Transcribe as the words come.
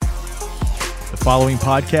following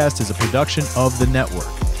podcast is a production of the network.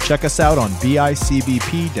 Check us out on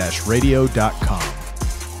bicbp-radio.com.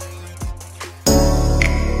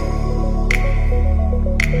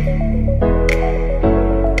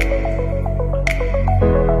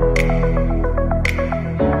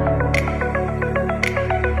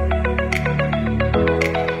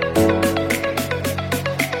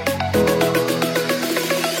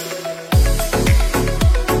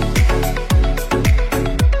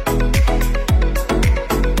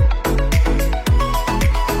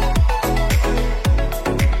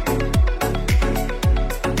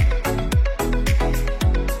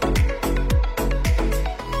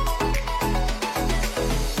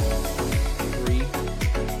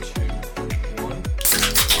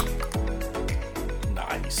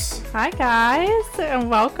 Hi guys, and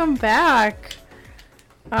welcome back.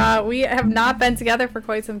 We have not been together for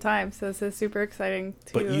quite some time, so this is super exciting.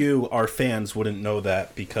 But you, our fans, wouldn't know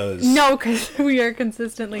that because... No, because we are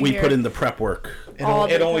consistently we here. put in the prep work. It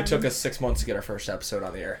only took us 6 months to get our first episode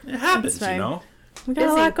on the air. It happens, you know? We got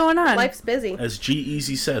a lot going on. Life's busy. As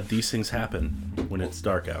G-Eazy said, these things happen when it's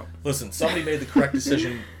dark out. Listen, somebody made the correct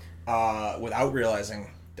decision without realizing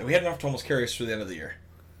that we had enough to almost carry us through the end of the year.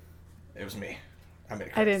 It was me.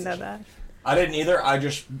 I didn't know that. I didn't either. I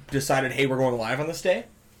just decided, hey, we're going live on this day.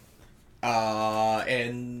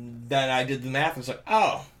 And then I did the math and was like,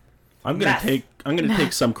 oh. I'm gonna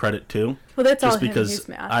take some credit too. Well, that's just all because he's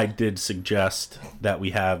math. I did suggest that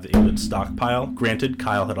we have a good stockpile. Granted,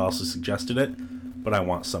 Kyle had also suggested it, but I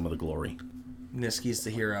want some of the glory. Nisky's the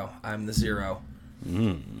hero. I'm the zero.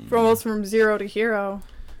 We're almost from zero to hero.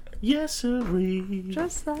 Yes, sir.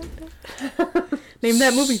 Just like that. Name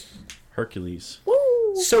that movie. Hercules. Woo!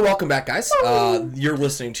 So welcome back, guys. You're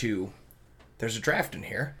listening to There's a Draft in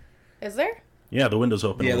Here. Is there? Yeah, the window's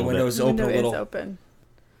open. Yeah, the window's open a little. Is open.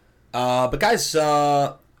 But guys,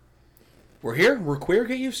 we're here. We're queer.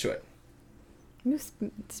 Get used to it. You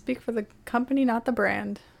speak for the company, not the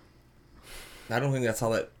brand. I don't think that's how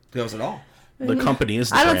that goes at all. The company is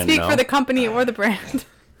the I brand don't speak now. for the company or the brand.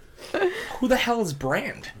 Who the hell is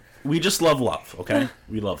brand? We just love love, okay?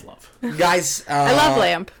 We love love. Guys, I love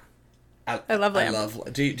Lamp. I love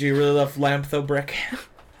Lamp. Do you really love Lamp though, Brick?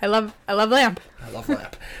 I love Lamp. I love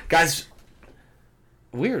Lamp. Guys,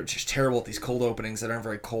 we're just terrible at these cold openings that aren't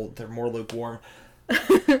very cold. They're more lukewarm.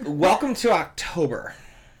 Welcome to October.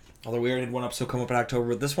 Although we already had one episode come up in October,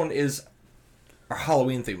 but this one is our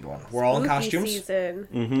Halloween themed one. We're all in costumes. Season.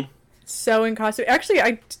 Mm-hmm. So in costume. Actually,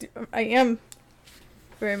 I am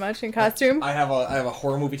very much in costume. I have a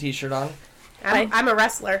horror movie T-shirt on. I'm a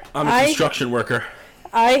wrestler. I'm a construction worker.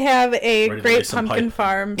 I have a Ready to Great lay some Pumpkin pipe.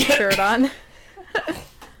 Farm shirt on.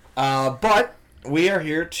 But we are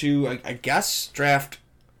here to, I guess, draft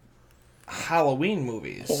Halloween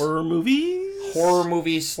movies. Horror movies? Horror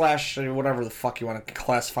movies / whatever the fuck you want to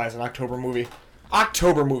classify as an October movie.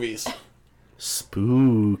 October movies.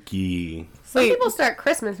 Spooky. Some people start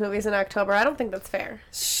Christmas movies in October. I don't think that's fair.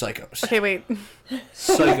 Psychos. Okay, wait.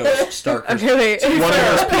 Psychos start Christmas. Okay, wait. One of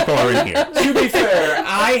those people are in here. To be fair,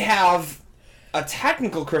 I have a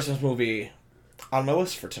technical Christmas movie on my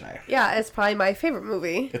list for today. Yeah, it's probably my favorite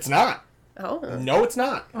movie. It's not. Oh. No, it's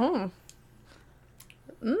not. Oh.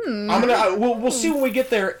 I'm gonna. We'll see when we get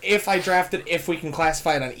there if I draft it. If we can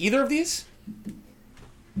classify it on either of these.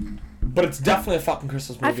 But it's definitely a fucking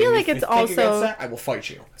Christmas movie. I feel like if it's you think also... against that, I will fight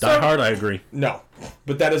you. Die Hard, I agree. No,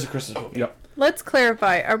 but that is a Christmas movie. Yep. Let's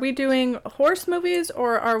clarify. Are we doing horse movies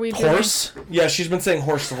or are we doing... Horse? Yeah, she's been saying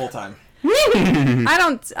horse the whole time. I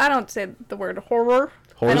don't say the word horror.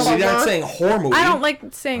 Horse? She's not saying horror movie. I don't like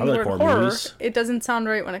saying I the like word horror horror. movies. It doesn't sound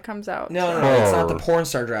right when it comes out. No, it's not the porn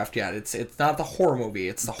star draft yet. It's not the horror movie.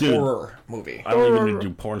 It's the horror movie. I don't even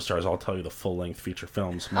do porn stars. I'll tell you the full-length feature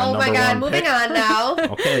films. Oh my god, moving on now.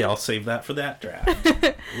 Okay, I'll save that for that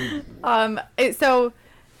draft. So,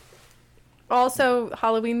 also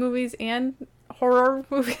Halloween movies and horror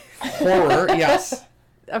movies? Horror, yes.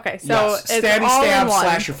 Okay, so Yes. it's Stabby all stab in one.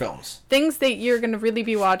 slasher films. Things that you're going to really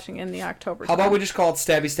be watching in the October How about time. we just call it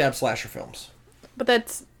stabby stab slasher films? But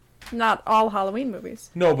that's not all Halloween movies.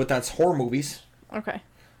 No, but that's horror movies. Okay.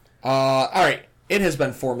 Alright. It has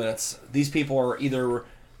been 4 minutes. These people are either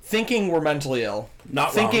thinking we're mentally ill,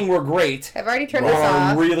 Not thinking wrong. we're great, I've already turned or this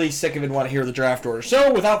are off. really sick of it and want to hear the draft order.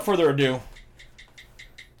 So, without further ado...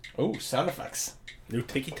 Oh, sound effects. New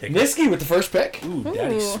ticky tick. Nisky with the first pick. Ooh,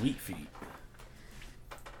 Daddy Sweet Feet.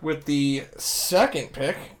 With the second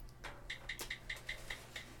pick...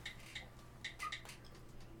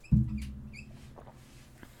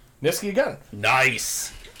 Nisky again.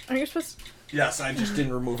 Nice. Are you supposed to... Yes, I just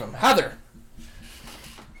didn't remove him. Heather.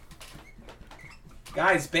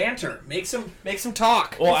 Guys, banter. Make some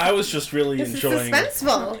talk. Well, I was just really This is enjoying.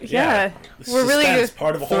 suspenseful. Yeah. We're really Suspense,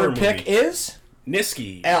 part of a horror Third pick movie. is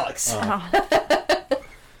Nisky. Alex.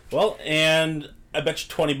 Well, and I bet you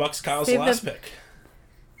 $20 Kyle's Save the last the- pick.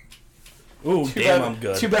 Ooh, Too damn, bad- I'm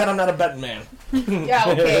good. Too bad I'm not a betting man. Yeah,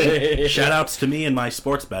 okay. Shout outs to me and my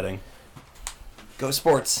sports betting. Go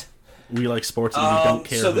sports. We like sports and we don't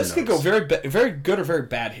care. So who this could go knows. very good or very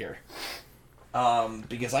bad here.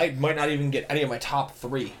 Because I might not even get any of my top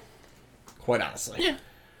 3. Quite honestly. Yeah.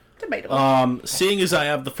 Debatable. Seeing as I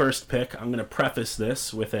have the first pick, I'm going to preface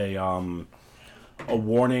this with a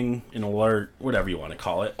warning, an alert, whatever you want to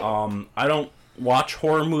call it. I don't watch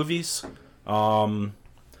horror movies.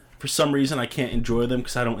 For some reason, I can't enjoy them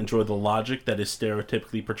because I don't enjoy the logic that is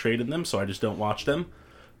stereotypically portrayed in them, so I just don't watch them.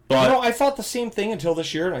 But You know, I thought the same thing until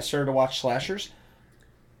this year, and I started to watch slashers.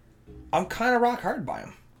 I'm kind of rock hard by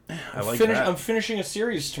them. I like that. I'm finishing a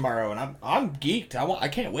series tomorrow, and I'm geeked. I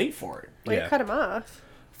can't wait for it. Way yeah. to cut him off.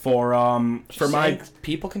 For my Saying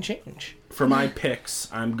people can change. for my picks,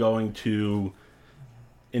 I'm going to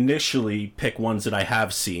initially pick ones that I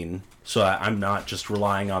have seen, so that I'm not just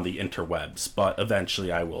relying on the interwebs. But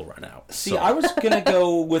eventually, I will run out. See, So- I was gonna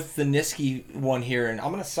go with the Nisky one here, and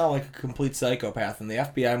I'm gonna sound like a complete psychopath, and the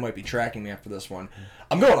FBI might be tracking me after this one.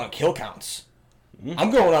 I'm going on kill counts.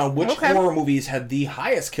 I'm going on which Okay. horror movies had the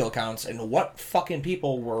highest kill counts, and what fucking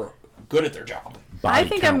people were good at their job. Body I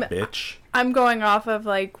think count, I'm- bitch. I'm going off of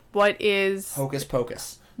like what is Hocus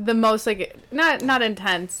pocus. the most like not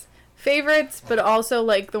intense favorites, but also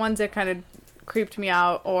like the ones that kind of creeped me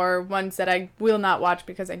out or ones that I will not watch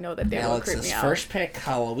because I know that they will creep Alex's me out. first pick,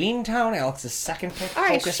 Halloween Town. Alex's second pick, All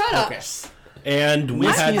right, Hocus shut up. Pocus. And we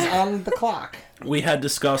Whiskey's had on the clock.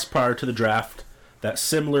 discussed prior to the draft that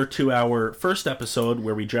similar to our first episode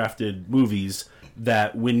where we drafted movies,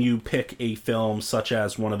 that when you pick a film such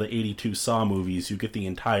as one of the 82 Saw movies, you get the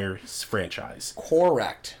entire franchise.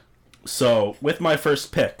 Correct. So, with my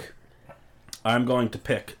first pick, I'm going to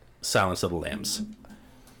pick Silence of the Lambs.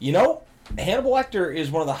 You know, Hannibal Lecter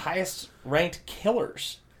is one of the highest ranked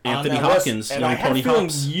killers. on Anthony that list, Hopkins, and young I had Tony a feeling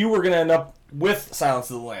Hopps. you were going to end up with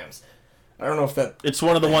Silence of the Lambs. I don't know if that... It's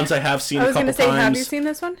one of the ones I have seen I a was couple gonna say, times. have you seen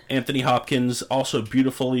this one? Anthony Hopkins, also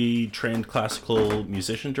beautifully trained classical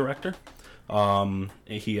musician director.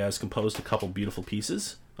 He has composed a couple beautiful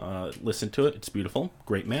pieces. Listen to it; it's beautiful.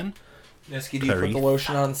 Great man. Nisky, do you put Clarice. the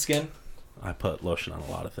lotion on the skin? I put lotion on a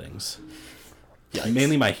lot of things. Yeah,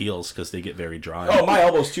 mainly my heels because they get very dry. Oh, my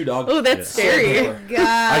elbows too, dog. Oh, that's Yeah. scary. God.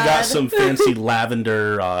 I got some fancy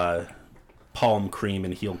lavender palm cream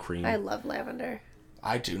and heel cream. I love lavender.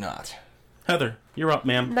 I do not. Heather, you're up,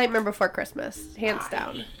 ma'am. Nightmare Before Christmas, hands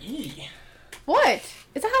down. What?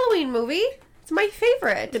 It's a Halloween movie. It's my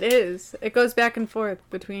favorite. It is. It goes back and forth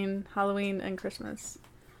between Halloween and Christmas.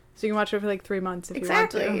 So you can watch it for like 3 months if you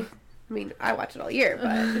Exactly. want I mean, I watch it all year,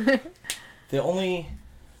 but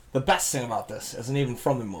The best thing about this isn't even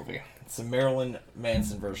from the movie. It's the Marilyn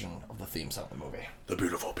Manson version of the theme song of the movie. The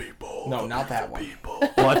beautiful people. No, not that one.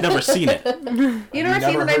 Well, I've never seen it. you never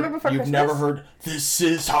seen The Nightmare Before You've Christmas? never heard, "This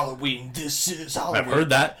is Halloween, this is Halloween." I've heard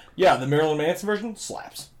that. Yeah, the Marilyn Manson version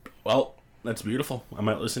slaps. Well, that's beautiful. I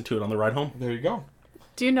might listen to it on the ride home. There you go. to.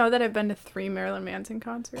 Do you know that I've been to 3 Marilyn Manson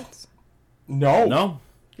concerts? No. No,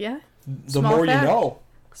 Yeah. The Small more fact. you know.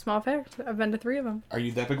 Small fact. I've been to 3 of them. Are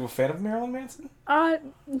you that big of a fan of Marilyn Manson?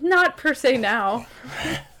 Not per se now.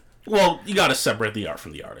 well, you got to separate the art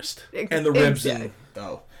from the artist. And the ribs Exactly. and...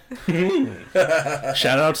 Oh.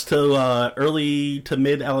 Shout outs to early to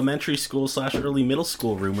mid elementary school / early middle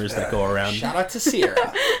school rumors that go around. Shout out to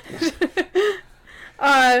Sierra.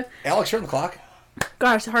 Alex, you're on the clock.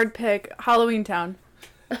 Gosh, hard pick. Halloween Town.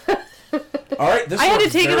 All right, this I had to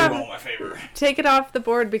works take it very off- well in my favor. Take it off the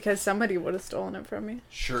board because somebody would have stolen it from me.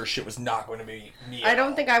 Sure, shit was not going to be me. I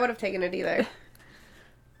don't think I would have taken it either.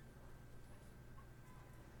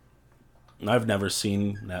 I've never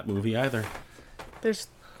seen that movie either. There's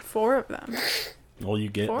 4 of them. Well, you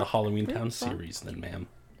get 4? the Halloween Yeah, Town 4. series then, ma'am.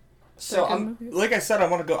 So Second I'm movie. like I said,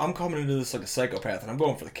 I'm coming into this like a psychopath, and I'm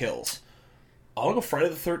going for the kills. I'll go Friday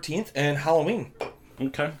the 13th and Halloween.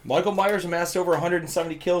 Okay. Michael Myers amassed over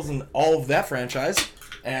 170 kills in all of that franchise,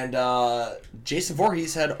 and Jason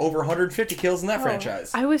Voorhees had over 150 kills in that franchise.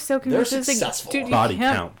 I was so confused. They're I was like, successful. dude, you Body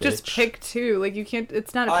can't count, just bitch. pick 2. Like, you can't,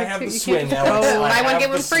 it's not a I pick have 2. the You swing, can't just Alex. go. Buy one, have give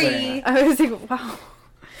the one free. swing. I was like, wow.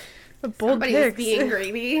 A bold Somebody is picks. being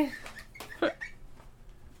greedy.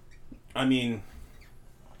 I mean,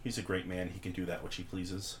 he's a great man. He can do that which he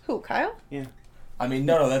pleases. Who, Kyle? Yeah. I mean,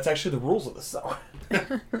 no, that's actually the rules of this, though.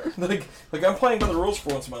 like I'm playing by the rules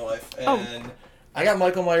for once in my life, and I got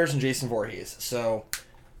Michael Myers and Jason Voorhees. So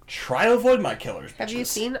try to avoid my killers. Have you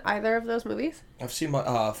seen either of those movies? I've seen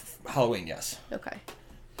my Halloween, yes. Okay.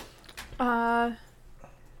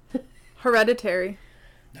 Hereditary.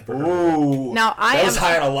 Ooh. Now, that was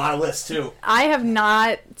high on a lot of lists, too. I have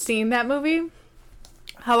not seen that movie.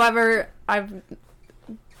 However, I've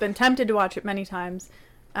been tempted to watch it many times,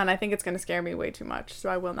 and I think it's going to scare me way too much, so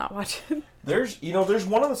I will not watch it. There's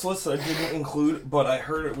one on this list that I didn't include, but I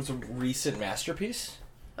heard it was a recent masterpiece.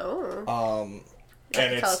 Oh.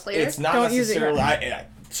 And tell us later? it's not Don't use it necessarily...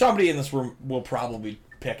 somebody in this room will probably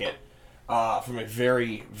pick it from a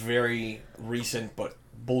very, very recent but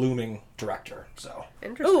blooming director. So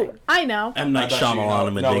Interesting. Ooh, I know. M. Night I bet you Shyamalan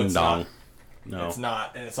and know. No, Ding it's Dong. not. No. It's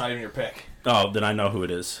not, and it's not even your pick. Oh, then I know who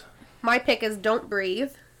it is. My pick is Don't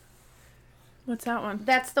Breathe. What's that one?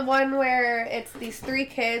 That's the one where it's these 3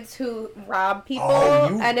 kids who rob people,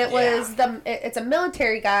 and it's a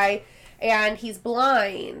military guy, and he's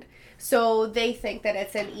blind. So they think that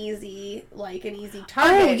it's an easy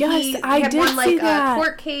target. Oh, yes, he I had did won, see that. a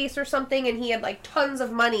court case or something, and he had, tons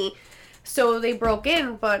of money. So they broke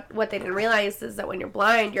in, but what they didn't realize is that when you're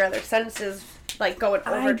blind, your other senses, go in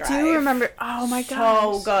overdrive. I do remember. Oh, my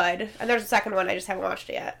gosh. So good. And there's a second one. I just haven't watched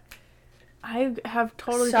it yet. I have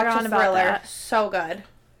totally Such forgotten a about thriller. that. So good.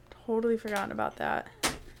 Totally forgotten about that.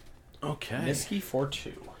 Okay. Nisky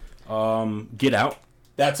 4-2. Get Out.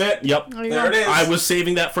 That's it. Yep. There you There go. it is. I was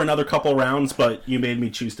saving that for another couple rounds, but you made me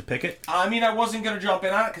choose to pick it. I mean, I wasn't going to jump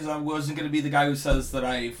in on it because I wasn't going to be the guy who says that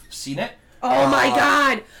I've seen it. Oh my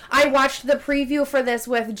god! I watched the preview for this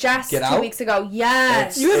with Jess Get 2 Out? weeks ago.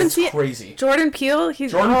 Yes! You haven't It's seen it? crazy. Jordan Peele?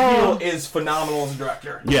 Jordan Peele is phenomenal as a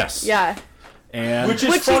director. Yes. Yeah. And Which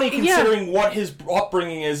is funny yeah. considering what his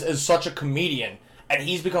upbringing is as such a comedian. And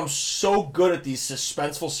he's become so good at these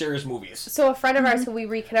suspenseful, serious movies. So a friend of ours who we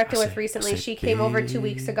reconnected with recently, she came over 2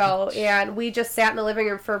 weeks ago, and we just sat in the living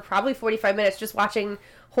room for probably 45 minutes just watching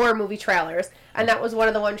horror movie trailers. And that was one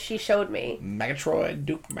of the ones she showed me. Megatroid,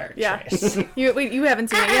 Duke Megatroid. Yeah. you haven't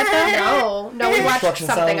seen it yet, though? No, we watched Construction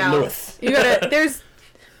something Sound else. Lewis. You gotta, there's...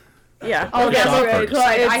 Yeah. Oh, Yeah, that's Dog good. Parks.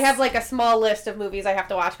 I have a small list of movies I have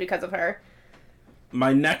to watch because of her.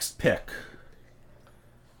 my next pick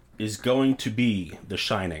is going to be The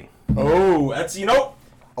Shining. Oh, that's,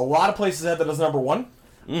 a lot of places had that as number 1.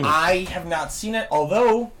 I have not seen it,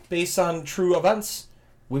 although, based on true events,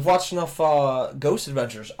 we've watched enough Ghost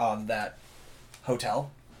Adventures on that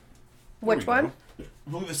hotel. Which one? I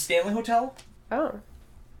believe the Stanley Hotel. Oh.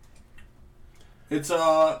 It's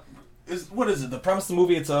what is it? The premise of the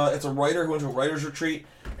movie, it's a writer who went to a writer's retreat,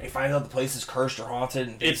 and he finds out the place is cursed or haunted.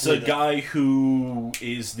 And It's a guy who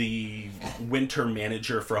is the winter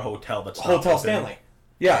manager for a hotel that's not Hotel open. Stanley.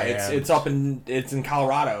 Yeah, And- it's in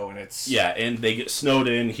Colorado, and it's Yeah, and they get snowed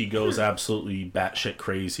in. He goes absolutely batshit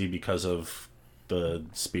crazy because of the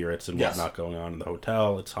spirits and Yes. whatnot going on in the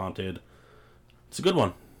hotel. It's haunted. It's a good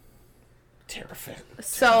one. terrifying.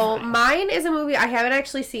 So mine is a movie I haven't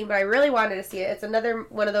actually seen, but I really wanted to see it. It's another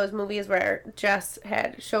one of those movies where Jess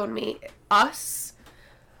had shown me Us.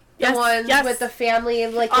 Yes, The ones yes. with the family,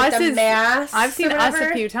 with Us the is- mask. I've seen Us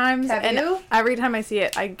a few times, Have and you? every time I see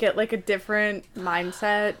it, I get a different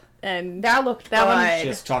mindset, and That looked That one- good.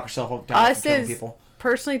 Just talk yourself up down Us from killing is people.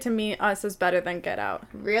 personally to me, Us is better than Get Out.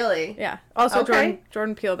 Really? Yeah. Also, Okay.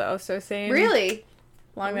 Jordan Peele though, so same. Really?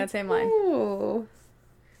 Along that same line. Ooh.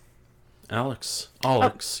 Alex, Oh.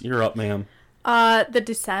 you're up, ma'am. The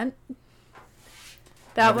Descent.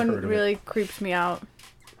 That Never heard one of it. really creeped me out.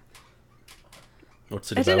 What's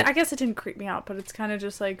it It about? didn't. I guess it didn't creep me out, but it's kind of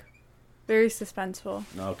just very suspenseful.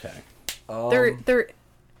 Okay. They're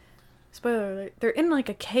spoiler alert. They're in a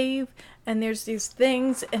cave, and there's these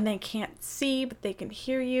things, and they can't see, but they can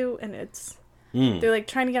hear you, and it's they're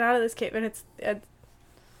trying to get out of this cave, and it's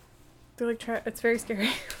very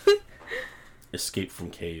scary. Escape from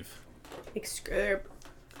cave. Escape.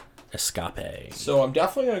 Escape. So I'm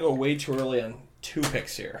definitely going to go way too early on 2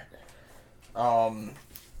 picks here.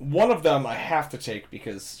 One of them I have to take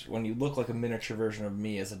because when you look like a miniature version of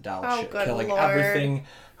me as a doll, Oh, shit, good killing Lord. everything.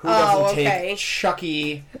 Who Oh, doesn't okay. take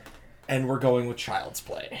Chucky? And we're going with Child's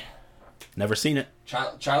Play. Never seen it.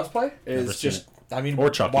 Child's Play Never is seen just, I mean, Or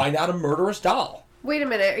Chucky. why not a murderous doll? Wait a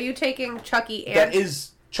minute. Are you taking Chucky and... That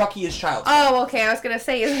is, Chucky is Child's Play. Oh, okay. I was going to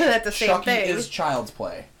say, isn't that the same Chucky thing? is Child's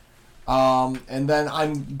Play. And then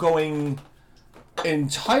I'm going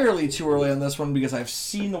entirely too early on this one because I've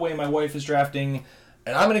seen the way my wife is drafting,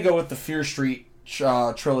 and I'm going to go with the Fear Street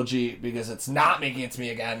trilogy because it's not making it to me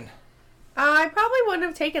again. I probably wouldn't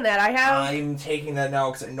have taken that. I'm taking that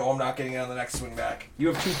now because I know I'm not getting it on the next swing back. You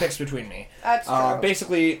have 2 picks between me. That's true.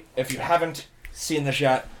 Basically, if you haven't seen this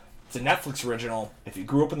yet, it's a Netflix original. If you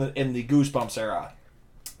grew up in the Goosebumps era,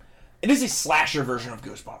 It is a slasher version of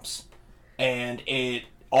Goosebumps. And it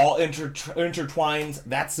all intertwines.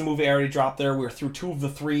 That's the movie I already dropped there. We're through 2 of the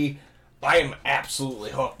 3. I am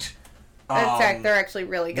absolutely hooked. They're actually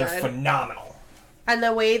really good. They're phenomenal. And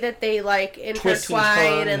the way that they, like,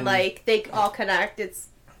 intertwine and, like, they all connect, it's...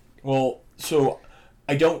 Well, so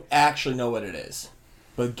I don't actually know what it is.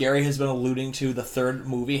 But Gary has been alluding to the 3rd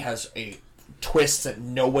movie has a twist that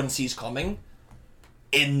no one sees coming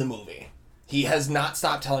in the movie. He has not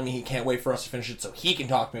stopped telling me he can't wait for us to finish it so he can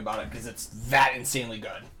talk to me about it because it's that insanely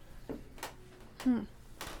good.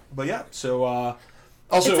 But yeah, so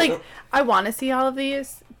also it's like I want to see all of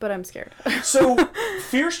these, but I'm scared. So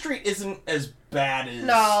Fear Street isn't as bad as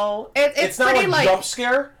it's not pretty like jump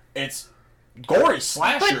scare. It's gory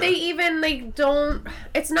slasher. But they don't.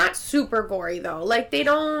 It's not super gory though. Like they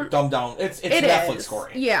don't dumb down. It's Netflix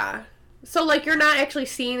gory. Yeah. So, like, you're not actually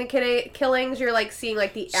seeing the killings, you're, like, seeing,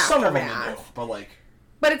 like, the aftermath. Some of them you do, but, like...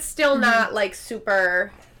 But it's still not, like,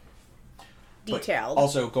 super detailed. But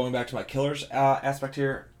also, going back to my killers aspect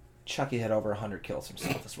here, Chucky had over 100 kills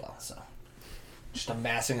himself as well, so... Just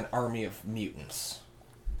amassing an army of mutants.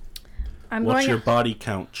 What's your body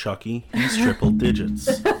count, Chucky? He's triple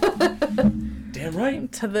digits. Damn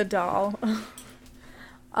right. To the doll.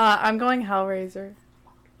 I'm going Hellraiser.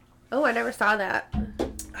 Oh, I never saw that.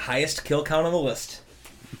 Highest kill count on the list.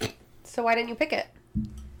 So why didn't you pick it?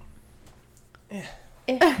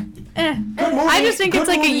 I just think it's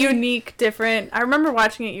like a unique, different... I remember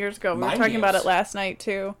watching it years ago. We were talking about it last night,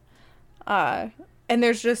 too. And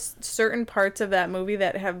there's just certain parts of that movie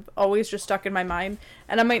that have always just stuck in my mind.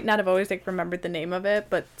 And I might not have always, like, remembered the name of it,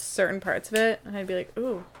 but certain parts of it. And I'd be like,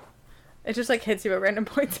 ooh. It just, like, hits you at random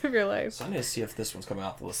points of your life. So I need to see if this one's coming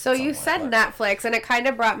out the list. So you said Netflix, and it kind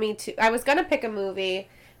of brought me to... I was going to pick a movie...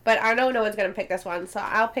 But I know no one's going to pick this one, so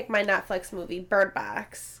I'll pick my Netflix movie, Bird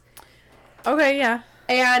Box. Okay, yeah.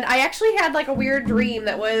 And I actually had, like, a weird dream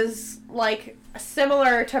that was, like,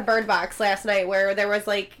 similar to Bird Box last night, where there was,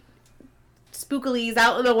 like, spookilies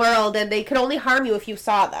out in the world, and they could only harm you if you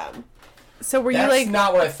saw them. So were you, like... That's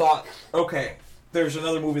not what I thought. Okay, there's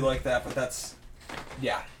another movie like that, but that's...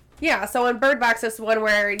 Yeah. Yeah, so in Bird Box, it's one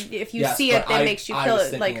where if you see it, it makes you kill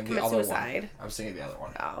it, like, commit suicide. I was thinking of the other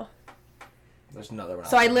one. Oh. There's another one.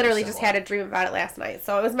 So I literally just had a dream about it last night,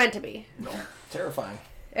 so it was meant to be. No, terrifying.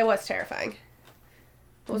 It was terrifying.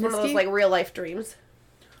 It was one of those, like, real-life dreams.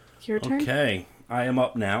 Your turn? Okay, I am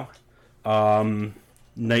up now.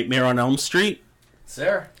 Nightmare on Elm Street?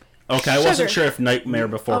 Sarah. Okay, I wasn't sure if Nightmare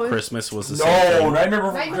Before Christmas was the same thing. No, Nightmare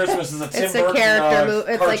Before Christmas is a Tim Burton It's a character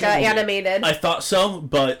movie. It's like animated. I thought so,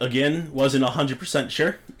 but again, wasn't 100%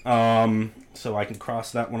 sure. So I can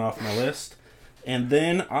cross that one off my list. And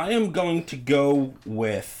then I am going to go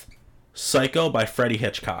with Psycho by Freddie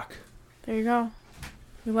Hitchcock. There you go.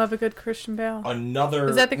 We love a good Christian Bale. Another...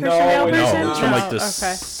 Is that the Christian Bale version? No, it's from like this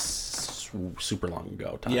okay. super long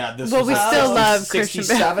ago time. Yeah, this was we still love Christian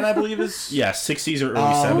Bale. 67, I believe is... Yeah, 60s or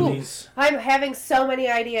early 70s. I'm having so many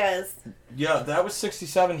ideas. Yeah, that was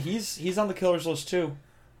 67. He's on the killer's list too.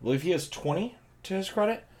 I believe he has 20 to his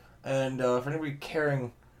credit. And for anybody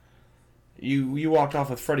caring... You walked off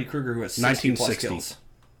with Freddy Krueger, who has 60 plus kills.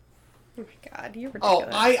 Oh my god, you're ridiculous.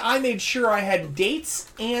 Oh, I made sure I had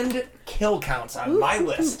dates and kill counts on my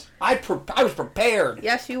list. I was prepared.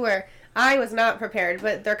 Yes, you were. I was not prepared,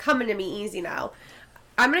 but they're coming to me easy now.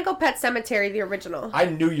 I'm going to go Pet Sematary, the original. I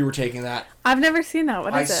knew you were taking that. I've never seen that.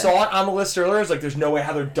 What is it? I saw it on the list earlier. I was like, there's no way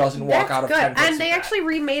Heather doesn't walk out of 10 good. And they actually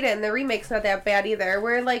remade it, and the remake's not that bad either.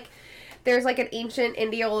 Where, like, there's, like, an ancient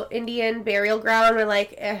Indian burial ground where,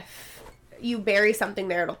 like, if you bury something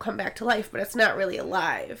there, it'll come back to life, but it's not really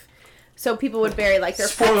alive. So people would bury, like, their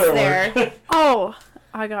pets there. Oh,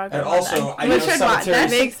 I gotta go. And also, I know cemetery. That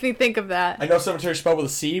makes me think of that. I know cemetery spelled with a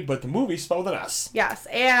C, but the movie spelled with an S. Yes,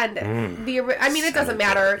 and it doesn't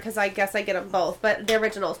matter because I guess I get them both, but the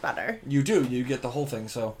original's better. You do. You get the whole thing.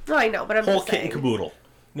 So. No, I know, but I'm whole just saying. kit and caboodle.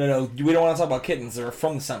 No, we don't want to talk about kittens. They're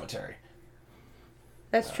from the cemetery.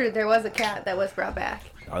 That's true. There was a cat that was brought back.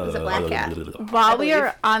 It was a black cat. While we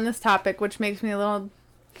are on this topic, which makes me a little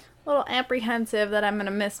apprehensive that I'm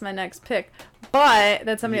gonna miss my next pick, but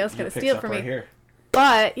that somebody else gonna steal from me. Here.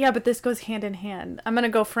 But yeah, but this goes hand in hand. I'm gonna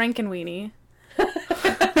go Frankenweenie, who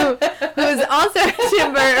is also a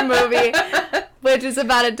Tim Burton movie, which is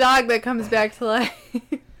about a dog that comes back to life.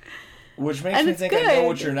 Which makes me think I know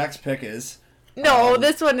what your next pick is. No,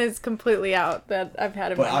 this one is completely out that I've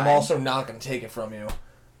had in my mind. But I'm also not going to take it from you.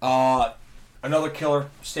 Another killer,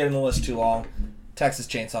 stayed on the list too long. Texas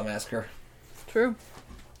Chainsaw Massacre. True.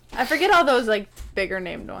 I forget all those, like, bigger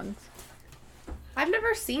named ones. I've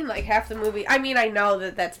never seen, like, half the movie. I mean, I know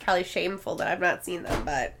that that's probably shameful that I've not seen them,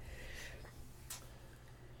 but...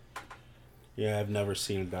 Yeah, I've never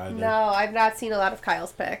seen it either. No, I've not seen a lot of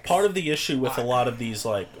Kyle's picks. Part of the issue with a lot of these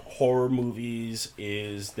like horror movies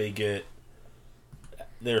is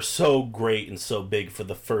they're so great and so big for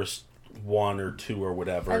the first one or two or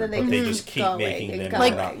whatever, And then but they just keep making them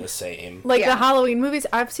not the same. Like the Halloween movies,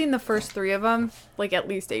 I've seen the first 3 of them like at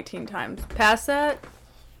least 18 times. Past that,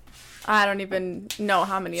 I don't even know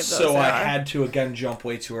how many of those So there I are. had to again jump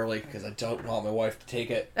way too early because I don't want my wife to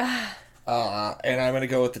take it. And I'm gonna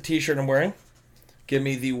go with the T-shirt I'm wearing. Give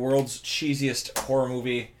me the world's cheesiest horror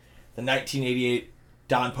movie, the 1988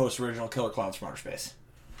 Don Post original Killer Clowns from Outer Space.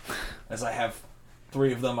 As I have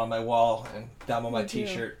 3 of them on my wall and down on my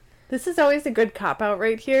T-shirt. This is always a good cop-out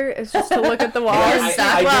right here, is just to look at the walls.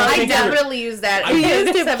 I definitely use that. We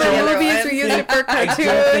used it for movies, we used it for cartoons. I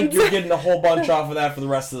don't think you're getting a whole bunch off of that for the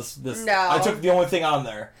rest of this. No. I took the only thing on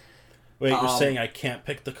there. Wait, you're saying I can't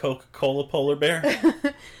pick the Coca-Cola polar bear?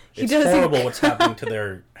 It's doesn't- horrible what's happening to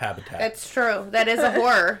their habitat. That's true. That is a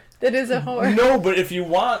horror. That is a horror. No, but if you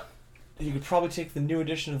want, you could probably take the new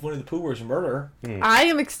edition of Winnie the Pooh, Where's a Murder. I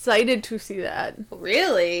am excited to see that.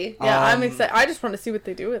 Really? Yeah, I'm excited. I just want to see what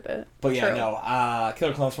they do with it. But yeah, True. no,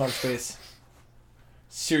 Killer Clowns from Outer Space.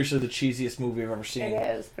 Seriously, the cheesiest movie I've ever seen.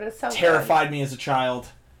 It is, but it's so Terrified me as a child.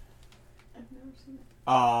 I've never seen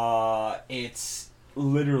it. It's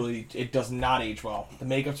literally, it does not age well. The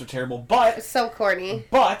makeups are terrible, but It's so corny.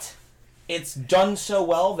 it's done so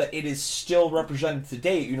well that it is still represented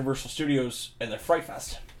today at Universal Studios and the Fright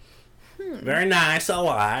Fest. Very nice, I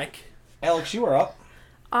like. Alex, you are up.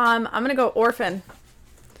 I'm gonna go Orphan.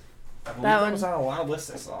 I believe That that one. was on a wild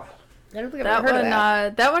list I saw. I don't think I've That ever heard one, of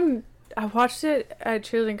that. that one, I watched it at a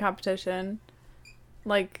cheerleading competition,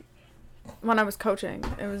 like when I was coaching.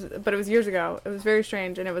 But it was years ago. It was very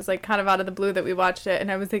strange, and it was like kind of out of the blue that we watched it,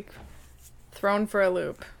 and I was like thrown for a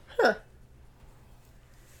loop.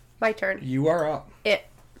 My turn. You are up. It.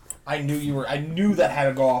 I knew that had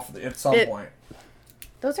to go off at some point.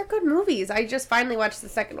 Those are good movies. I just finally watched the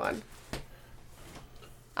second one.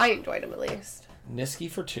 I enjoyed them at least. Nisky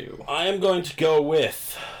for 2. I am going to go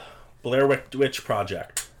with Blair Witch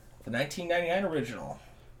Project The 1999 original.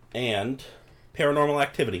 and Paranormal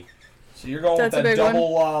Activity. So you're going That's a with big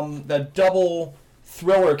that double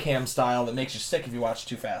thriller cam style that makes you sick if you watch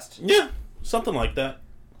too fast. Yeah, something like that.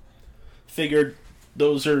 Figured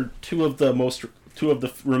those are two of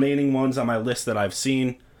the remaining ones on my list that I've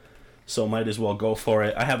seen, so might as well go for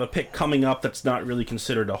it. I have a pick coming up that's not really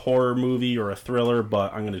considered a horror movie or a thriller,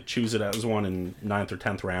 but I'm going to choose it as one in 9th or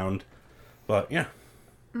 10th round. But yeah.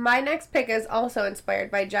 My next pick is also inspired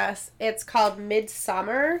by Jess. It's called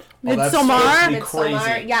Midsummer. That's Midsommar? supposed to be Midsommar,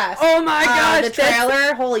 crazy. yes. Oh my gosh, The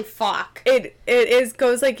trailer, holy fuck. It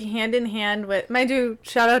goes like hand in hand with. Mind you,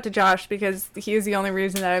 shout out to Josh because he is the only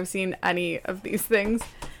reason that I've seen any of these things.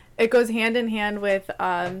 It goes hand in hand with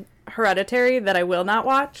Hereditary that I will not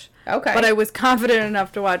watch. Okay. But I was confident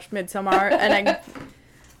enough to watch Midsommar, and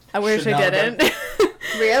I wish Should I not have didn't.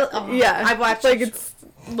 Real? Oh, Yeah, I've watched like it.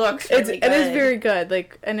 Looks it really is good. very good.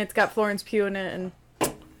 Like, and it's got Florence Pugh in it,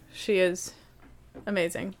 and she is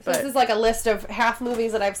amazing. So But this is like a list of half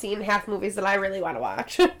movies that I've seen, half movies that I really want to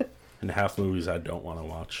watch. And half movies I don't want to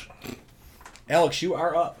watch. Alex, you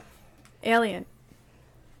are up. Alien.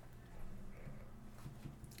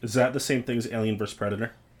 Is that the same thing as Alien vs.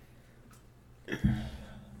 Predator?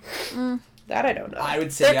 That I don't know. I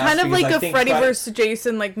would say They're yes, kind of because like I a think Freddy Fred- versus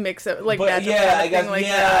Jason like mix up like But magic yeah, kind I of guess thing like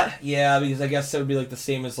that. yeah, because I guess it would be like the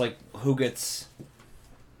same as like who gets.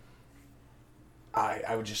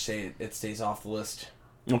 I would just say it stays off the list.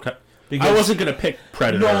 Okay. Because I wasn't going to pick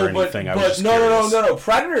Predator or anything. I was just no, curious.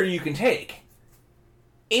 Predator you can take.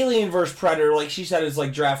 Alien vs. Predator, like she said, is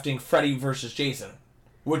like drafting Freddy versus Jason,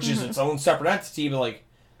 which is its own separate entity. But like,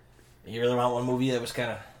 you really want one movie that was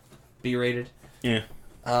kind of B-rated? Yeah.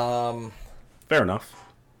 Fair enough.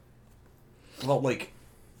 Well, like,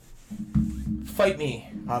 fight me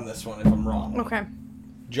on this one if I'm wrong. Okay.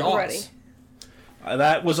 Jaws. Ready.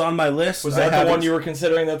 That was on my list. Was that the one you were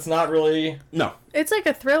considering? That's not really. No. It's like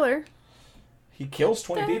a thriller. He kills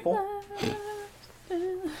 20 people.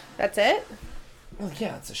 That's it? Well,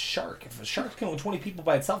 yeah, it's a shark. If a shark's killing 20 people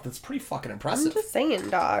by itself, that's pretty fucking I'm impressive. just saying,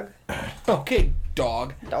 dog. Okay,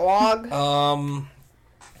 dog. Dog.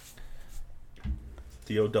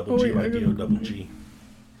 D-O-double-G by D-O-double-G.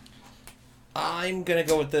 I'm gonna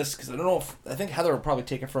go with this because I don't know if I think Heather will probably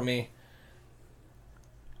take it from me.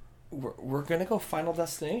 We're gonna go Final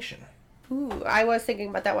Destination. Ooh, I was thinking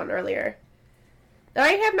about that one earlier. I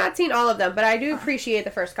have not seen all of them, but I do appreciate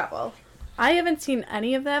the first couple. I haven't seen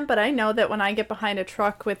any of them, but I know that when I get behind a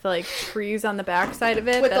truck with like trees on the backside of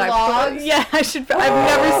it, With that the logs? yeah, I've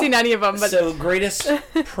never seen any of them. But So, greatest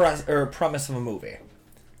premise of a movie.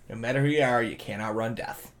 No matter who you are, you can't outrun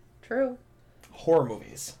death. True. Horror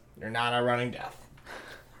movies. You're not outrunning death.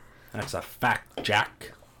 That's a fact,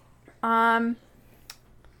 Jack.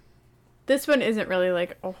 This one isn't really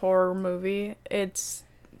like a horror movie. It's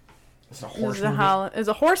a horse movie. It's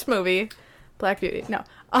a horse movie. Black Beauty. No.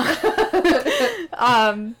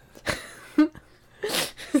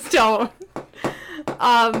 Don't.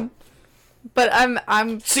 But I'm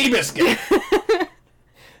Seabiscuit.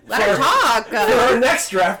 Let her talk. For our next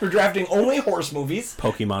draft, we're drafting only horse movies.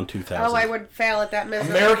 Pokemon 2000. Oh, I would fail at that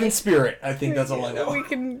miserably. American Spirit. I think that's all I know. we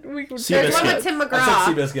can. There's one with Tim McGraw.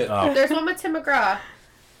 I said Seabiscuit. Oh. There's one with Tim McGraw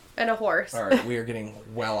and a horse. All right, we are getting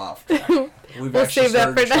well off track. We'll save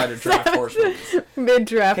that for try to next draft horse movies.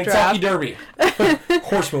 Mid-draft Kentucky draft. Derby.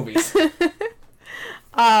 Horse movies.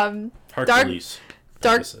 Hercules.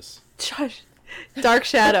 Dark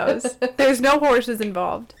Shadows. There's no horses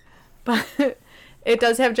involved, but it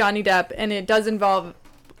does have Johnny Depp, and it does involve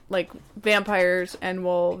like vampires and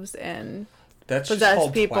wolves and That's just possessed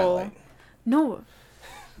called people. Twilight. No,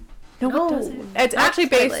 it doesn't. It's not actually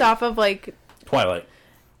based Twilight. off of like Twilight.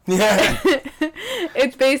 Yeah.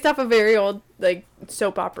 it's based off a very old like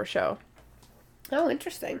soap opera show. Oh,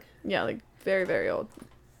 interesting. Yeah, like very very old.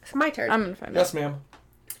 It's my turn. I'm gonna find Yes, out. ma'am.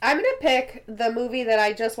 I'm going to pick the movie that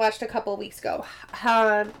I just watched a couple weeks ago.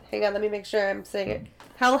 Hang on, let me make sure I'm saying it.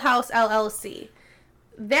 Hell House LLC.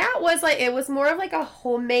 That was like, it was more of like a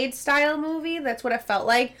homemade style movie. That's what it felt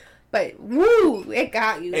like. But, woo, it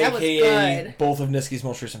got you. That was AKA good. both of Nisky's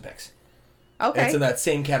most recent picks. Okay. It's in that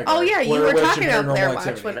same category. Oh, yeah, you Blair were Witch talking and about Blair Paranormal Watch.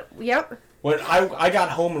 Activity. Yep. When I got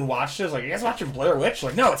home and watched it, I was like, you guys watching Blair Witch?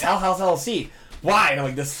 Like, no, it's Hell House LLC. Why? And I'm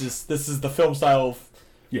like, this is the film style of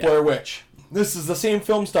Blair Witch. This is the same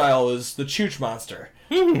film style as the Chooch Monster.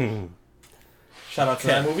 Shout out to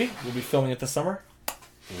that movie. We'll be filming it this summer.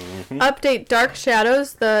 Update: Dark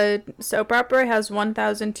Shadows, the soap opera, has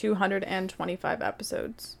 1,225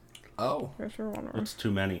 episodes. Oh. There's your one more. That's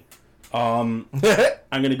too many. I'm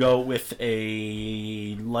gonna go with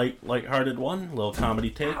a lighthearted one, little comedy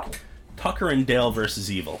take. Tucker and Dale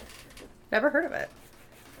versus Evil. Never heard of it.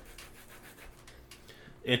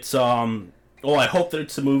 It's well, I hope that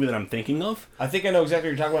it's the movie that I'm thinking of. I think I know exactly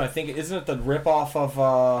what you're talking about. I think, isn't it the ripoff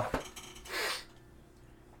of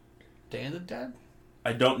Day of the Dead?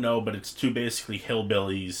 I don't know, but it's two basically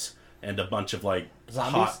hillbillies and a bunch of like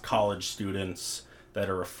Zombies? hot college students that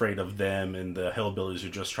are afraid of them, and the hillbillies are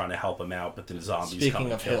just trying to help them out, but the zombies come Speaking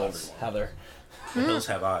and of kill hills, everyone. Heather. The hills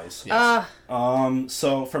have eyes. Yes.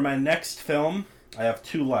 So for my next film, I have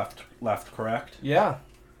two left, correct? Yeah.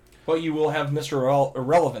 But you will have Mr.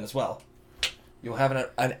 Irrelevant as well. You'll have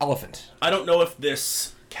an elephant. I don't know if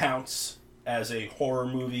this counts as a horror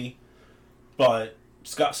movie, but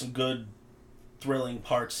it's got some good thrilling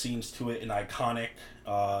parts, scenes to it, an iconic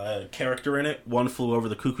character in it. One Flew Over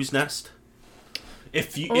the Cuckoo's Nest.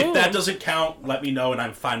 If that doesn't count, let me know, and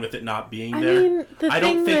I'm fine with it not being there. I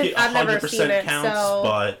don't think it I've never 100% seen it, counts, so-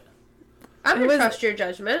 but I'm going to trust your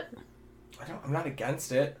judgment. I'm not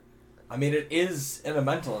against it. I mean, it is in a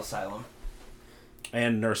mental asylum.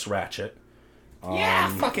 and Nurse Ratched. Yeah,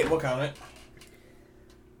 fuck it, we'll count it.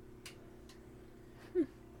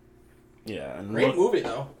 Yeah, and Great movie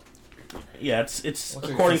though. Yeah, it's Looks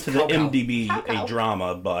like according it's to the cow-cow. MDB Cow-cow. a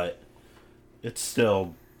drama, but it's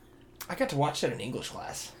still. I got to watch that in English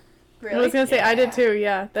class. Really? I was gonna say I did too.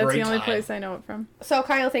 Yeah, that's Great the only time. place I know it from. So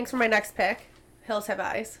Kyle, thanks for my next pick. Hills Have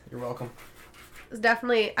Eyes. You're welcome. It's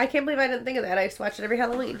definitely. I can't believe I didn't think of that. I used to watch it every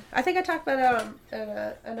Halloween. I think I talked about it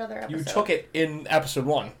on another episode. You took it in episode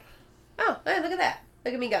 1. Oh, hey, look at that!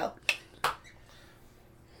 Look at me go.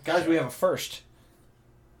 Guys, we have a first.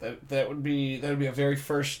 That would be a very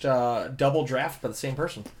first double draft by the same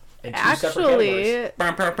person. In two separate categories.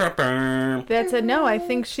 Actually, that's a no. I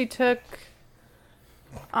think she took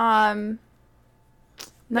Nightmare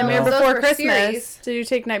those Before were Christmas. series. Did you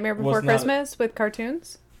take Nightmare Before Was not Christmas with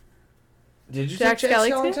cartoons? Did you Jack take Jack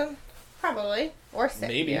Skellington? Skellington? Probably or six.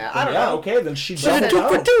 Maybe. Yeah, I don't yeah, know. okay, then she Was it doubled 2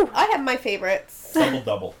 for down. 2? I have my favorites.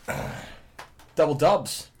 Double. Double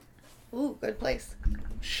dubs. Ooh, good place.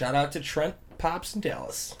 Shout out to Trent, Pops, and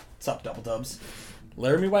Dallas. What's up, Double Dubs?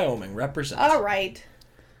 Laramie, Wyoming, represent. All right.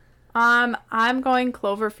 I'm going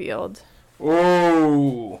Cloverfield.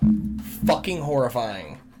 Ooh. Fucking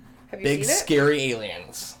horrifying. Have you Big, seen it? scary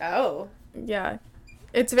aliens. Oh, Yeah,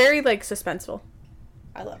 it's very like suspenseful.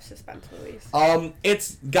 I love suspense movies.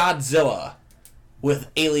 It's Godzilla with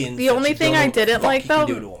aliens. The that only you thing don't I know didn't what the like fuck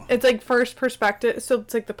you though, can do to 'em. it's like first perspective, so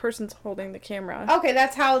it's like the person's holding the camera. Okay,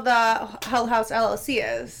 that's how the Hell House LLC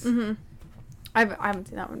is. Mm-hmm. I haven't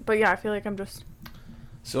seen that one, but yeah, I feel like I'm just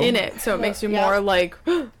So, in it, so it makes you Yeah. more like,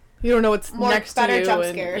 You don't know what's More next better to you. jump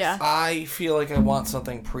scares. Yeah. I feel like I want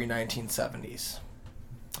something pre-1970s.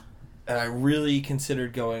 And I really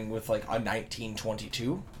considered going with like a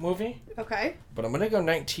 1922 movie. Okay. But I'm going to go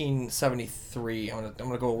 1973. I'm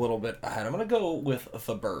going to go a little bit ahead. I'm going to go with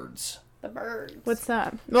The Birds. The Birds. What's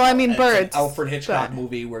that? Well, I mean, birds. It's an Alfred Hitchcock but...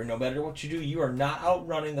 movie where no matter what you do, you are not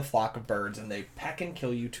outrunning the flock of birds, and they peck and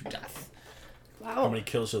kill you to death. Wow. How many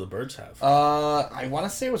kills do the birds have? I want to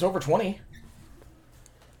say it was over 20.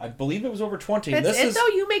 I believe it was over 20. Though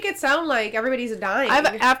you make it sound like everybody's dying.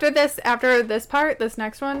 After this part, this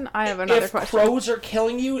next one, I have another question. If crows are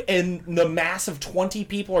killing you and the mass of 20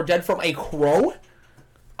 people are dead from a crow,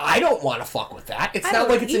 I don't want to fuck with that. It's not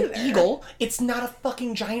like it's an eagle. It's not a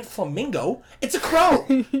fucking giant flamingo. It's a crow.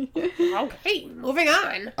 Okay, moving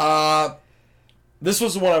on. This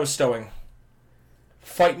was the one I was stowing.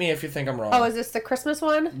 Fight me if you think I'm wrong. Oh, is this the Christmas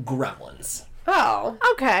one? Gremlins. Oh.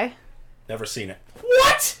 Okay. Never seen it.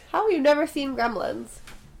 What? How have you never seen Gremlins?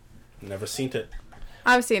 Never seen it.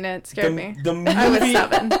 I've seen it. It scared me. The movie... I was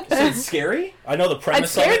 7. Is it scary? I know the It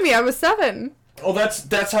premise of scared it. me. I was 7. Oh,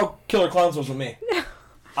 that's how Killer Clowns was with me.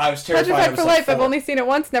 I was terrified. Petrified for life. 4. I've only seen it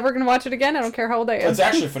once. Never gonna watch it again. I don't care how old I am. It's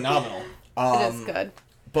actually phenomenal. It is good.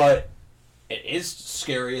 But it is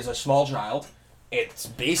scary as a small child. It's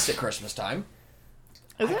based at Christmas time.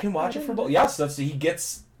 I can watch it for both. Yes, he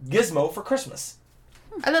gets Gizmo for Christmas.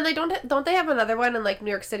 And then don't they have another one in like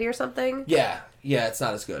New York City or something? Yeah, it's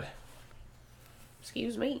not as good.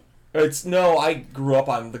 Excuse me. I grew up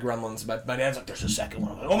on the Gremlins. My dad's like, there's a second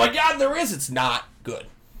one. I'm like, oh my god, there is. It's not good.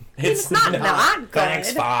 It's not good.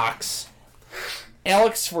 Thanks, Fox.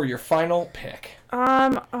 Alex, for your final pick.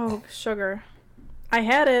 Oh, sugar. I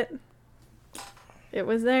had it. It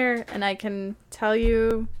was there, and I can tell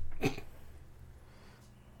you.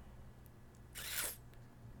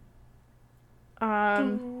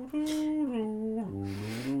 I'm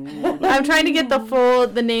trying to get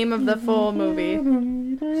the name of the full movie.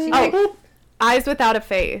 Eyes Without a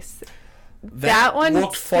Face. That one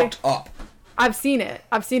looked fucked up. I've seen it.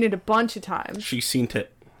 I've seen it a bunch of times. She's seen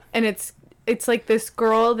it. And it's like this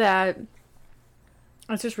girl that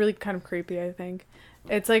it's just really kind of creepy, I think.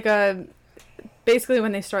 It's like basically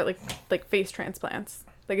when they start like face transplants.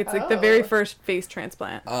 Like it's like the very first face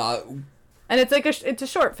transplant. And it's like it's a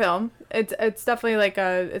short film. It's definitely like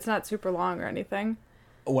it's not super long or anything.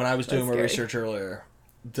 When I was doing my research earlier,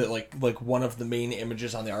 like one of the main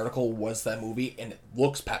images on the article was that movie, and it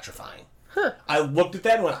looks petrifying. Huh. I looked at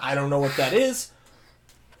that and went, I don't know what that is.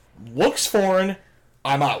 Looks foreign.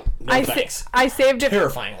 I'm out. No thanks. I saved it.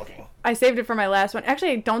 Terrifying looking. I saved it for my last one.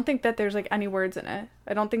 Actually, I don't think that there's like any words in it.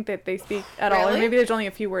 I don't think that they speak at all. Or maybe there's only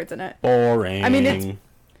a few words in it. Boring. I mean, it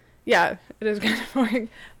is kind of boring,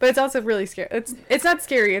 but it's also really scary. It's not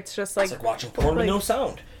scary. It's just like it's like watching porn with no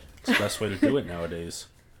sound. It's the best way to do it nowadays.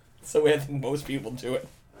 So I think most people do it.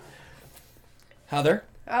 Heather?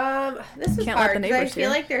 This is hard because I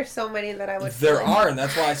feel like there's so many that I would. There are, and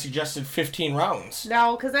that's why I suggested 15 rounds.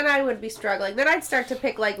 No, because then I would be struggling. Then I'd start to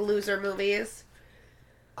pick like loser movies.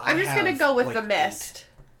 I'm just gonna go with The Mist.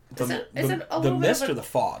 The Mist or The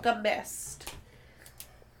Fog? The Mist.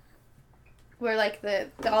 Where like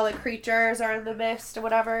all the creatures are in the mist or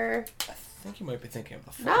whatever. I think you might be thinking of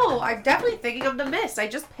The Fog. No, I'm definitely thinking of The Mist. I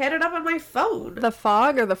just had it up on my phone. The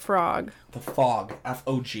Fog or The Frog? The Fog.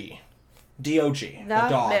 F-O-G. D-O-G. The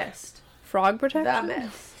dog. Mist. Frog protection? The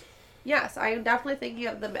Mist. Yes, I am definitely thinking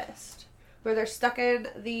of The Mist. Where they're stuck in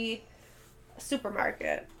the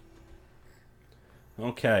supermarket.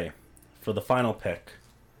 Okay. For the final pick.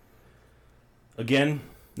 Again,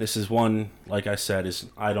 this is one, like I said,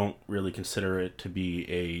 I don't really consider it to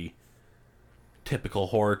be a typical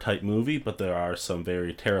horror type movie, but there are some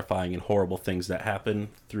very terrifying and horrible things that happen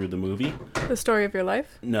through the movie. The Story of Your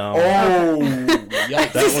Life? No. Oh,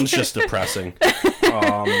 yes. That one's just depressing.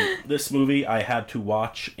 This movie I had to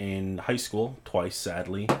watch in high school twice,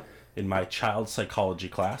 sadly, in my child psychology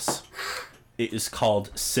class. It is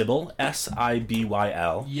called Sybil,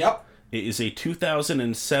 S-I-B-Y-L. Yep. It is a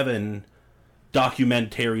 2007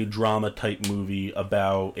 documentary drama type movie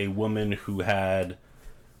about a woman who had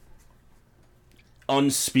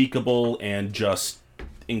unspeakable and just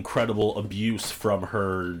incredible abuse from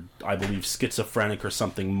her, I believe, schizophrenic or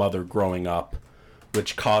something mother growing up,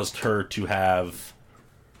 which caused her to have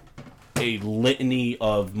a litany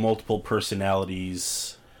of multiple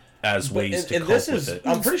personalities as ways to cope with it.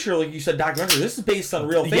 I'm pretty sure, like you said, documentary. This is based on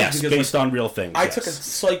real things. Yes, based on real things. I took a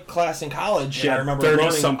psych class in college. Yeah, I remember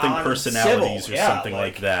 30-something personalities Sybil. or something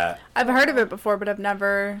like that. I've heard of it before, but I've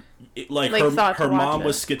never her mom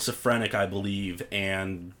was schizophrenic, I believe,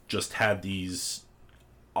 and just had these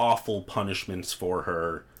awful punishments for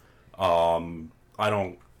her. I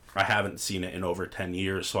don't I haven't seen it in over 10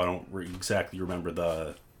 years, so I don't exactly remember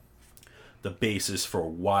the basis for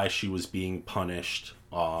why she was being punished.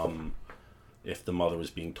 If the mother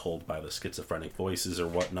was being told by the schizophrenic voices or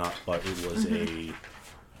whatnot, but it was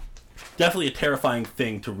definitely a terrifying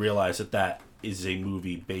thing to realize that is a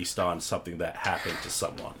movie based on something that happened to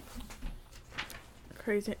someone.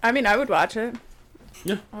 Crazy. I mean, I would watch it.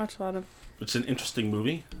 Yeah. I watch a lot of... It's an interesting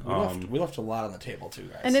movie. We left a lot on the table, too,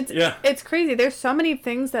 guys. And it's crazy. There's so many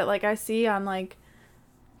things that, like, I see on, like,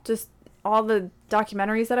 just all the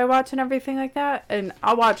documentaries that I watch and everything like that. And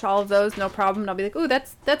I'll watch all of those, no problem. And I'll be like, ooh,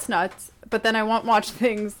 that's nuts. But then I won't watch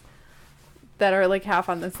things that are, like, half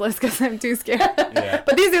on this list because I'm too scared. Yeah.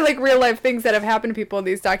 But these are, like, real-life things that have happened to people in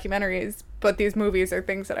these documentaries. But these movies are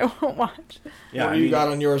things that I won't watch. Yeah, what do you got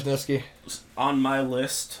on yours, Nisky? On my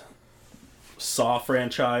list, Saw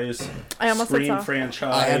franchise, I almost Scream said Saw.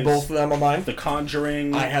 franchise. I had both of them on mine. The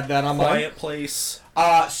Conjuring. I had that on mine. Quiet Place.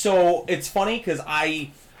 So it's funny because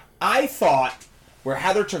I thought where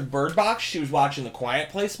Heather took Bird Box, she was watching the Quiet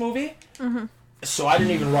Place movie. Mm-hmm. So I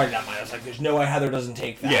didn't even write it on mine. I was like, "There's no way Heather doesn't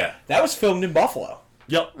take that." Yeah, that was filmed in Buffalo.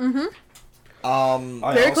 Yep. Mm-hmm.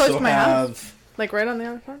 I Very close also to my have house. Like right on the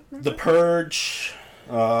other part. The Purge,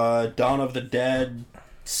 Dawn of the Dead,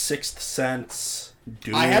 Sixth Sense,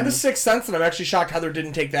 Doom. I had the Sixth Sense, and I'm actually shocked Heather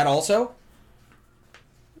didn't take that also.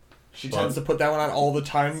 She tends to put that one on all the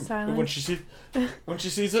time when she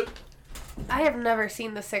sees it. I have never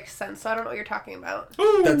seen The Sixth Sense, so I don't know what you're talking about.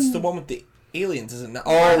 That's the one with the aliens, isn't it?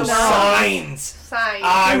 Oh, No. Signs! Signs.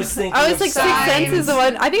 I was thinking I was of like, Sixth Signs. Sense is the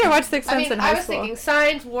one. I think I watched Sixth Sense in high I was school. thinking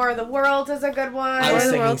Signs, War of the Worlds is a good one. I was War of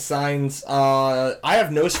the thinking Worlds. Signs. I have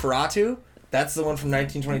Nosferatu. That's the one from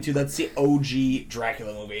 1922. That's the OG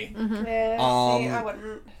Dracula movie. Mm-hmm. Yeah, see, I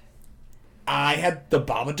wouldn't. I had The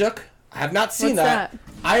Babadook. I have not seen What's that. that?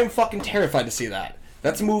 I am fucking terrified to see that.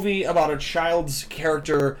 That's a movie about a child's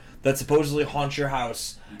character that supposedly haunts your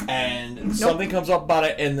house, and something comes up about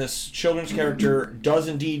it, and this children's character does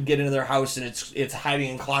indeed get into their house, and it's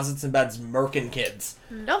hiding in closets and beds, murking kids.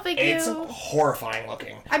 No, thank It's you. horrifying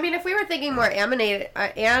looking. I mean, if we were thinking more animated.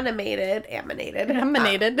 Corpse Animated.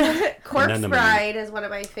 Bride is one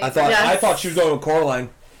of my favorites. I thought she was going with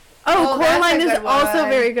Coraline. Oh, that's Coraline a is good also a one.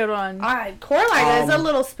 very good one. Coraline is a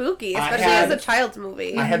little spooky, especially as a child's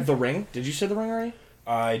movie. I had The Ring. Did you say The Ring already?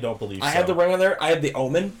 I don't believe so. I had The Ring on there. I had The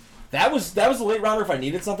Omen. That was a late rounder if I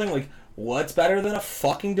needed something. Like, what's better than a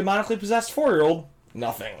fucking demonically possessed 4-year-old?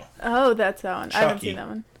 Nothing. Oh, that's that one. Chucky. I haven't seen that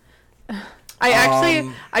one.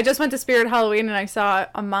 I just went to Spirit Halloween and I saw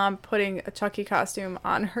a mom putting a Chucky costume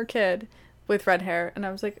on her kid with red hair, and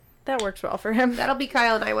I was like, that works well for him. That'll be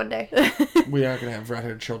Kyle and I one day. We aren't going to have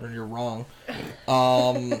red-haired children. You're wrong.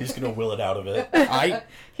 He's gonna will it out of it.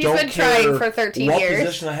 He's Don't been care trying for 13 what years.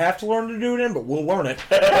 position I have to learn to do it in, but we'll learn it.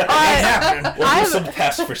 It ain't happening. We'll do some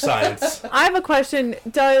tests for science. I have a question.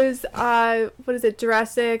 Does what is it,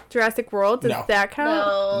 Jurassic World? Does No. that count?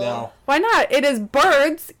 No. Why not? It is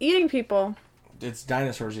birds eating people. It's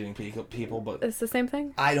dinosaurs eating people, but It's the same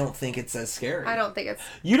thing. I don't think it's as scary. I don't think it's...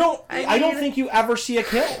 I don't think you ever see a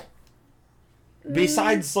kill.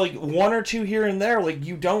 Besides, like, one or two here and there, like,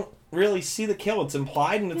 you don't really see the kill. It's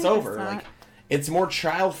implied and it's over. not. Like, it's more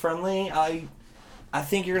child-friendly. I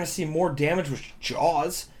think you're going to see more damage with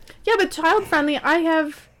Jaws. Yeah, but child friendly. I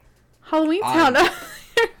have Halloween Town.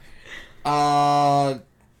 I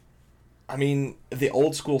mean, the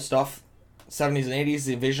old school stuff, 70s and 80s,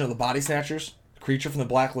 the Invasion of the Body Snatchers, Creature from the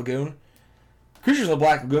Black Lagoon. Creatures from the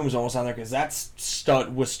Black Lagoon was almost on there because that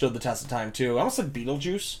stood the test of time, too. I almost said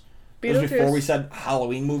Beetlejuice. It was before we said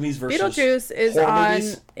Halloween movies versus Beetlejuice is horror on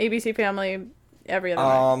movies. ABC Family every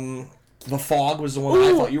other night. The Fog was the one that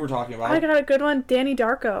I thought you were talking about. I got a good one. Danny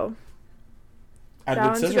Darko. Edward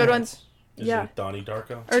one's a good one. Scissorhands. Is Yeah. it Donnie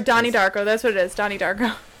Darko? Or Donnie Darko. That's what it is. Donnie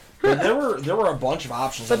Darko. But there were a bunch of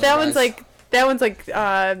options. But on that those one's like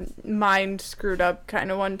mind screwed up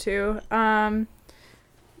kind of one too.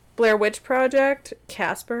 Blair Witch Project,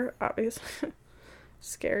 Casper, obviously.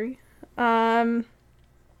 Scary.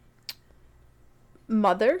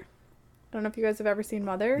 Mother. I don't know if you guys have ever seen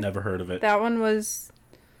Mother. Never heard of it. That one was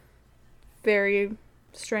very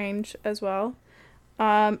strange as well.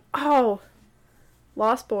 Lost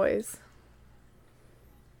Boys.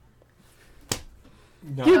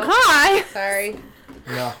 No. You cry. Sorry.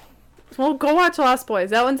 No. Well, go watch Lost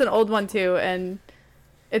Boys. That one's an old one too, and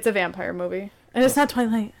it's a vampire movie, and it's not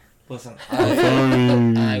Twilight. Listen,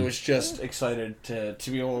 I was just excited to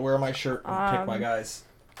be able to wear my shirt and pick my guys.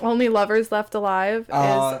 Only Lovers Left Alive is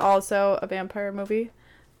also a vampire movie,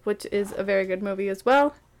 which is a very good movie as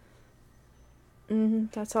well.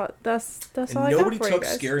 That's all. That's all I got Nobody for you took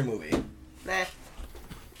guys. Scary Movie.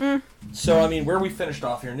 Nah. So, I mean, where we finished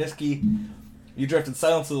off here, Nisky, you drafted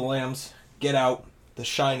Silence of the Lambs, Get Out, The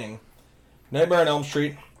Shining, Nightmare on Elm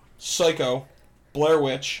Street, Psycho, Blair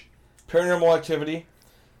Witch, Paranormal Activity,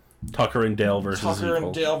 Tucker and Dale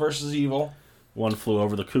versus Evil. One Flew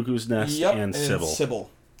Over the Cuckoo's Nest, and Sybil.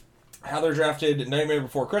 Heather drafted Nightmare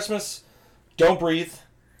Before Christmas, Don't Breathe,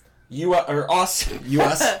 US.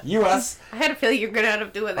 I had a feeling you were going to end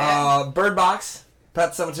up doing that. Bird Box,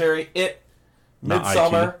 Pet Sematary, It,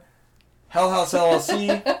 Midsommar, Hell House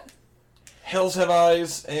LLC, Hills Have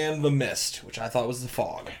Eyes, and The Mist, which I thought was The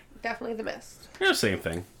Fog. Definitely The Mist. Yeah, same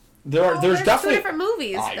thing. There's definitely 2 different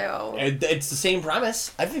movies, though. It's the same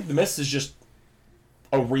premise. I think The Mist is just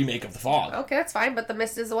a remake of The Fog. Okay, that's fine, but The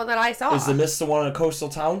Mist is the one that I saw. Is The Mist the one in a coastal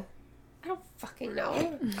town? I don't fucking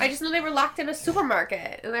know. I just know they were locked in a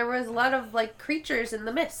supermarket, and there was a lot of, like, creatures in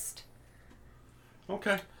the mist.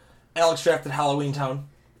 Okay. Alex drafted Halloween Town,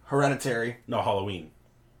 Hereditary. No, Halloween.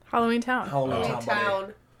 Halloween Town. Halloween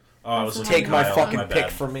Town. Oh, I was Take my fucking my pick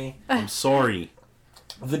bad. from me. I'm sorry.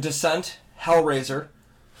 The Descent, Hellraiser,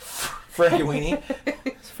 Frankenweenie.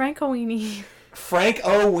 It's Frankenweenie. Frank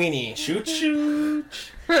O. Weenie. Shoot.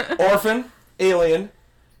 Orphan, Alien,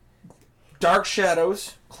 Dark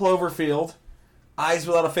Shadows, Cloverfield, Eyes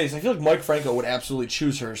Without a Face. I feel like Mike Franco would absolutely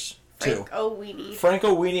choose hers, too. Frank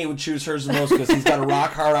O. Weenie would choose hers the most because he's got a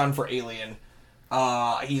rock hard on for Alien.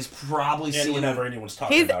 He's probably seen... whenever anyone's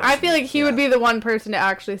talking about it. I feel like he would be the one person to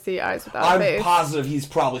actually see Eyes Without a Face. I'm positive he's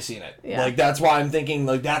probably seen it. Yeah. Like, that's why I'm thinking,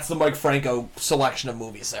 like, that's the Mike Franco selection of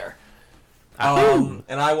movies there. And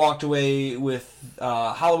I walked away with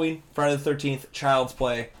Halloween, Friday the 13th, Child's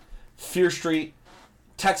Play, Fear Street,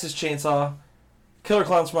 Texas Chainsaw, Killer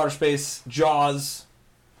Clowns from Outer Space, Jaws,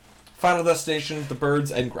 Final Destination, The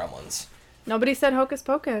Birds, and Gremlins. Nobody said Hocus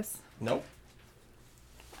Pocus. Nope.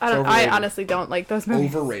 I honestly don't like those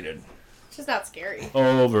movies. Overrated. It's just not scary.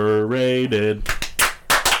 Overrated.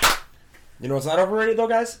 You know what's not overrated, though,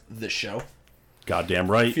 guys? This show. Goddamn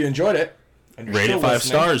right. If you enjoyed it, and you're Rate still it 5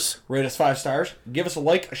 listening, stars. Rate us 5 stars. Give us a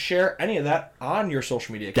like, a share, any of that on your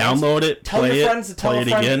social media accounts. Download it, Tell play your it, friends to tell play a it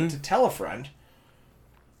friend again. to tell a friend.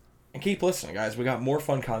 And keep listening, guys. We got more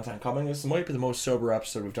fun content coming. This might be the most sober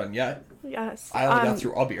episode we've done yet. Yes. I only got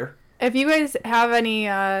through a beer. If you guys have any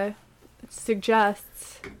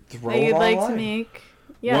suggests Throw that you'd them like to online. make,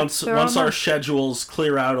 yeah, Once our schedules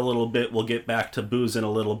clear out a little bit, we'll get back to boozing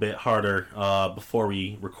a little bit harder before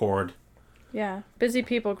we record. Yeah, busy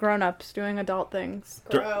people, grown-ups, doing adult things.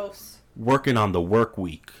 Gross. Working on the work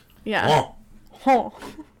week. Yeah. Oh.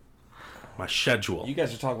 My schedule. You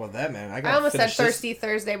guys are talking about that, man. I almost said Thirsty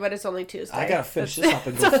Thursday, but it's only Tuesday. I gotta finish this up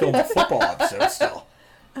and go film a football episode still.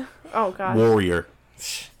 Oh, God. Warrior.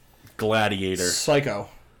 Gladiator. Psycho.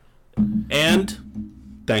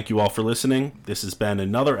 And thank you all for listening. This has been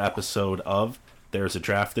another episode of There's a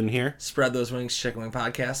Draft in Here. Spread Those Wings Chicken Wing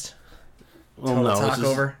Podcast. Well, Tell no, the this talk is,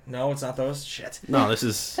 over. No, it's not those. Shit. no, this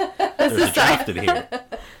is There's a Draft in Here.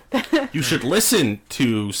 You should listen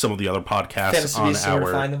to some of the other podcasts Fantasy on Beasts, where to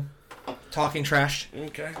our... find them. Talking Trash.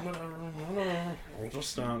 Okay, whatever.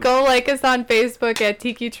 Just, Go like us on Facebook at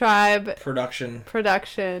Tiki Tribe Production.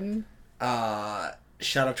 Shout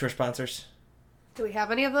out to our sponsors. Do we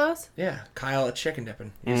have any of those? Yeah, Kyle at Chicken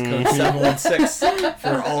Dippin'. Use code 716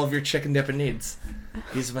 for all of your chicken dipping needs.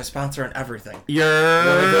 He's my sponsor on everything. When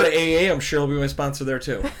I go to AA, I'm sure he'll be my sponsor there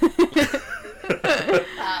too.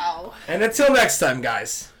 Wow. And until next time,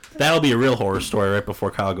 guys. That'll be a real horror story right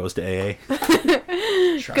before Kyle goes to AA.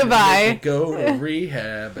 Goodbye. Go to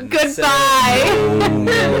rehab and Goodbye.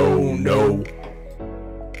 No.